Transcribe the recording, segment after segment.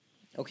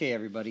Okay,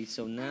 everybody,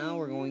 so now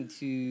we're going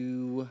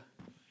to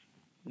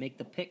make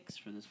the picks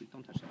for this week.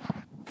 Don't touch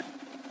that.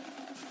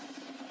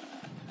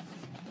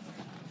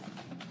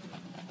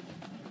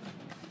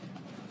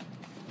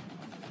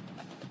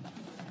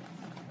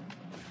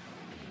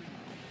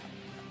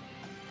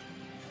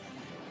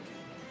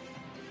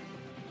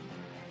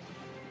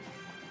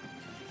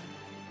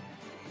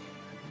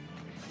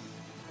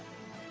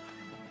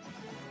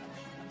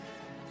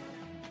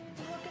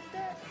 Look at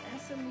that.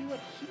 SMU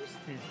at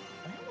Houston.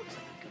 That looks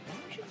like a good one.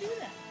 We should do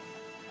that.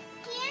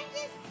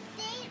 Kansas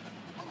State,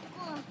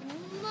 Oklahoma,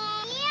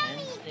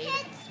 Miami, State.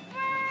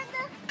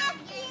 Pittsburgh,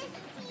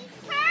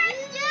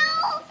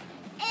 Purdue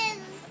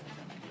is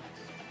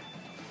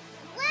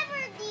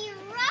Liberty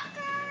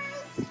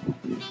Rutgers.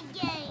 Big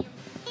game.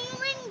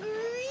 Bowling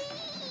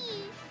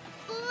Green.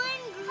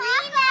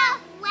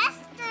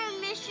 Western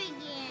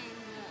Michigan.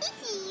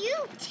 ECU,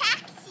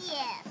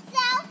 Texas.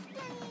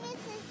 Southern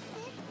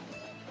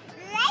Mississippi.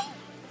 Right?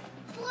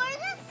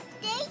 Florida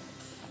State,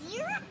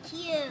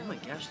 Syracuse. Oh my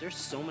gosh, there's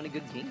so many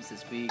good games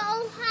this week.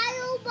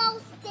 Ohio Ball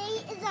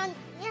State is on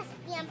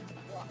ESPN+.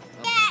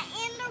 Yeah,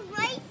 and the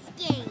Rice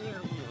game.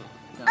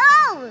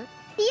 Oh,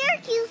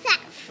 Syracuse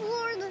at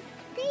Florida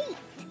State.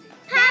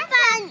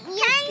 Papa,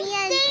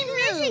 ESPN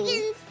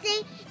Michigan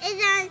State is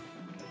on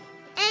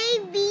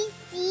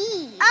ABC.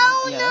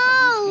 Oh Yeah, that's a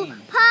no, huge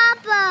game.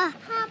 Papa.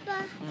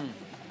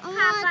 I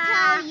want to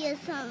tell you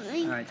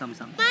something. All right, tell me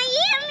something.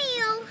 Miami,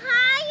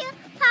 Ohio.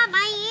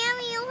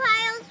 Miami,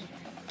 Ohio's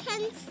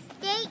Kent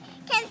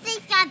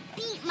State's got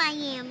beat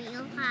Miami,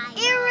 Ohio.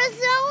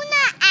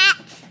 Arizona at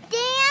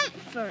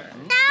Stanford.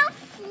 South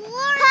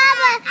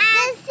Florida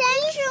at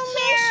Central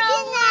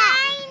Michigan at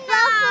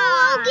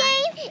Buffalo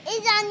game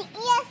is on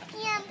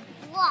ESPN+.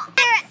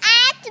 They're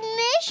at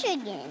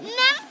Michigan.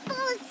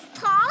 Memphis,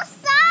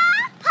 Tulsa.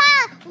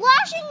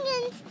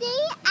 Washington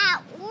State at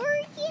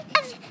Oregon.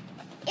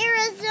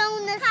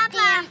 Arizona,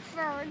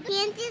 Stanford.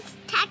 Kansas,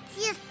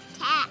 Texas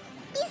Tech.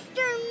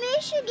 Eastern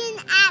Michigan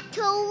at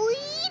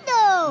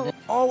Toledo.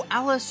 Oh,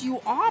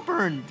 LSU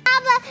Auburn.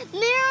 Papa,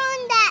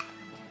 Maryland at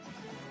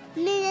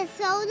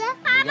Minnesota.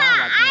 We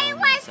gotta watch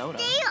Maryland, Minnesota.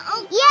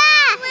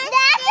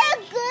 That's a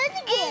good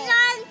game. It's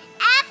on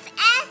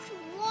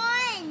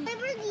FS1.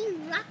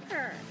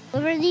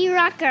 Liberty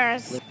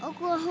Rutgers.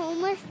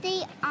 Oklahoma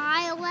State,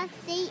 Iowa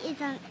State is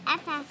on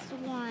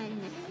FS1.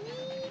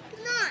 Week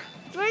 9.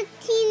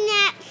 13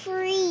 at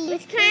free.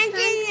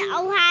 Wisconsin,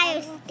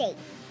 Ohio State.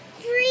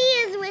 Free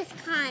is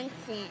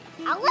Wisconsin.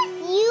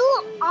 LSU,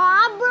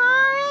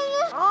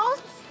 Auburn, All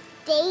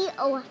State,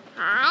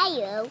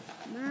 Ohio.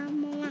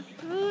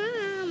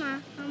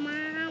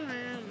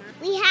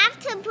 We have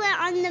to put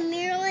on the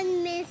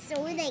Maryland,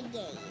 Minnesota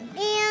game.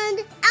 And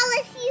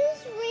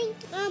LSU's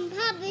ranked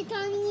Papa, it's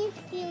on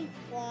ESPN+.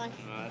 Oh,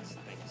 that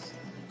stinks.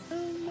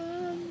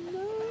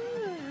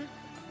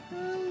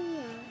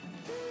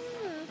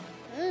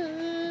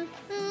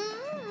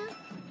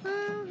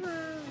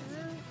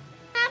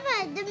 Papa,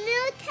 the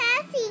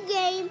Milwaukee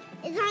game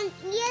is on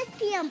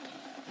ESPN.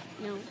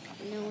 No,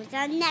 it's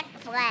on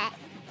Netflix.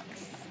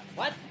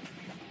 What?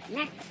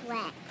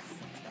 Netflix.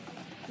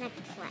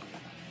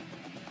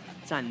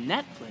 It's on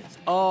Netflix.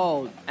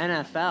 Oh,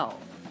 NFL.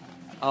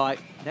 Oh,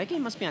 that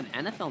game must be on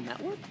NFL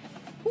Network?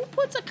 Who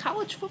puts a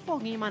college football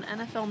game on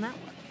NFL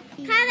Network?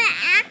 Papa,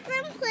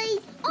 Akron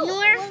plays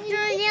Northern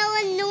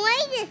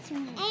Illinois this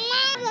week.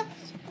 Mama,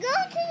 go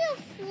to the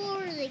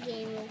Florida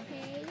game,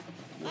 okay?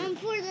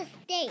 Florida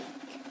State.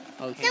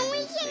 Okay. Then we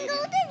can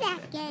go to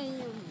that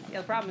game. Yeah,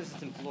 the problem is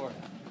it's in Florida.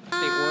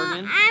 State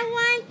Oregon. I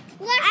want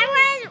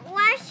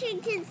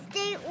Washington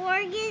State,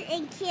 Oregon,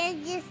 and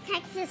Kansas,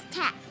 Texas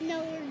Tech.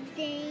 Notre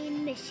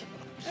Dame, Michigan.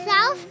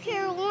 South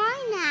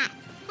Carolina,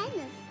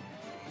 Tennessee.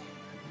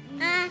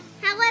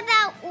 How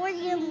about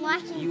Oregon,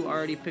 Washington? You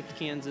already picked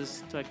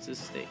Kansas,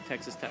 Texas Tech.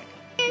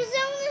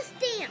 Arizona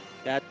State.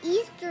 That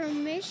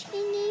Eastern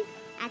Michigan game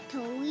at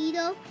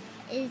Toledo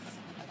is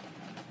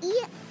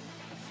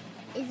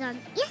on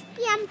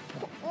ESPN+.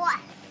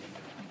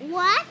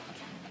 What?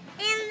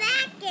 In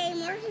that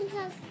game,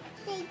 Arkansas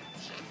State,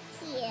 Texas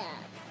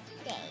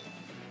State.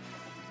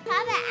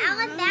 Papa,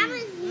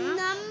 Alabama's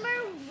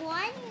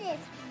 #1 this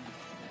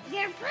week.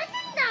 You're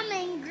putting them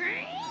in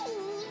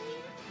green.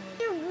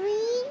 They're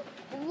green,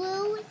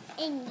 blue,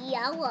 and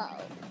yellow.